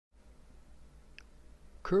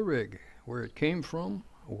Keurig, where it came from,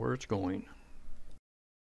 where it's going.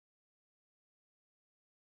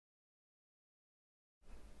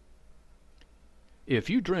 If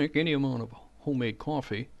you drink any amount of homemade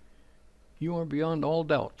coffee, you are beyond all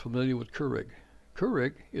doubt familiar with Keurig.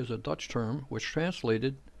 Keurig is a Dutch term which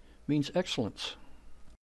translated means excellence.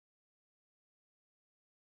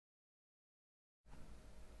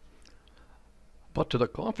 But to the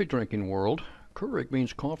coffee drinking world, Keurig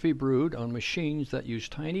means coffee brewed on machines that use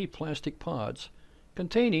tiny plastic pods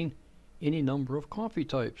containing any number of coffee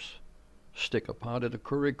types. Stick a pod in a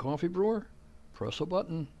Keurig coffee brewer, press a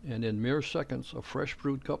button, and in mere seconds a fresh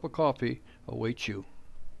brewed cup of coffee awaits you.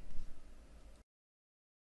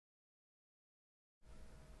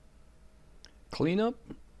 Cleanup?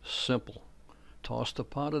 Simple. Toss the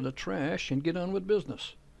pot in the trash and get on with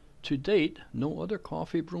business. To date, no other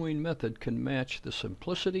coffee brewing method can match the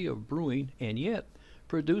simplicity of brewing and yet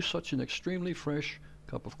produce such an extremely fresh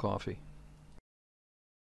cup of coffee.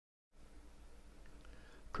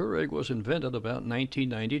 Keurig was invented about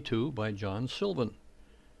 1992 by John Sylvan.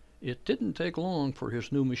 It didn't take long for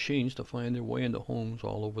his new machines to find their way into homes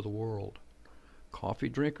all over the world. Coffee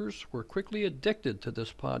drinkers were quickly addicted to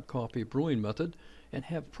this pod coffee brewing method and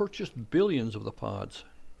have purchased billions of the pods.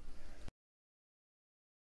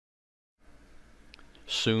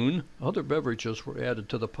 Soon, other beverages were added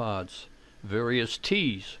to the pods, various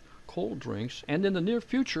teas, cold drinks, and in the near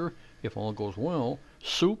future, if all goes well,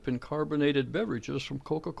 soup and carbonated beverages from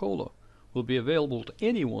Coca-Cola will be available to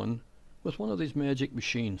anyone with one of these magic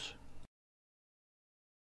machines.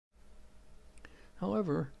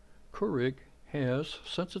 However, Keurig has,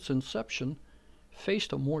 since its inception,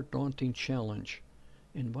 faced a more daunting challenge.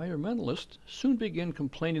 Environmentalists soon began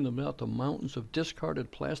complaining about the mountains of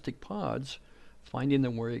discarded plastic pods finding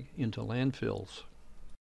their way into landfills.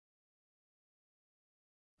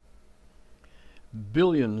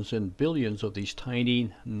 Billions and billions of these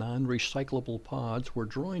tiny, non-recyclable pods were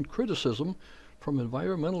drawing criticism from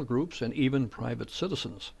environmental groups and even private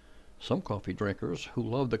citizens. Some coffee drinkers who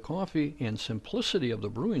loved the coffee and simplicity of the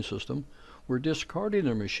brewing system were discarding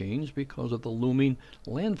their machines because of the looming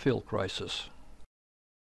landfill crisis.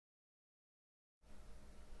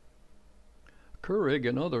 Keurig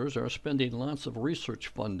and others are spending lots of research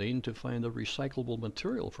funding to find a recyclable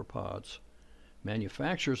material for pods.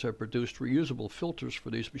 Manufacturers have produced reusable filters for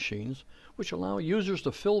these machines, which allow users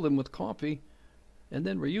to fill them with coffee and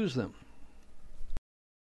then reuse them.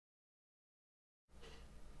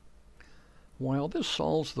 While this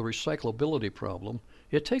solves the recyclability problem,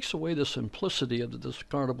 it takes away the simplicity of the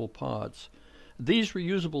discardable pods. These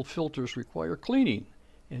reusable filters require cleaning,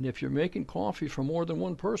 and if you're making coffee for more than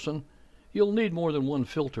one person, you'll need more than one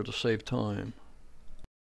filter to save time.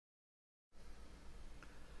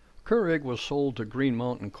 Keurig was sold to Green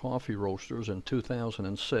Mountain Coffee Roasters in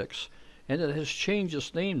 2006, and it has changed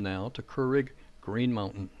its name now to Keurig Green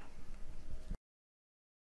Mountain.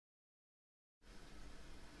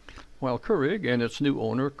 While Keurig and its new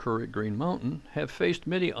owner, Keurig Green Mountain, have faced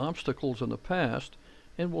many obstacles in the past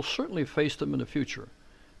and will certainly face them in the future,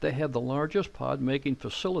 they have the largest pod-making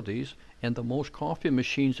facilities and the most coffee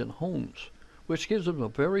machines in homes, which gives them a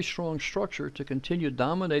very strong structure to continue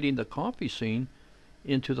dominating the coffee scene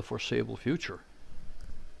into the foreseeable future.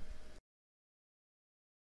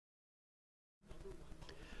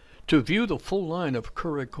 To view the full line of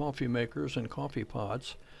Keurig coffee makers and coffee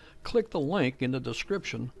pods, click the link in the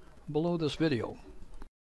description below this video.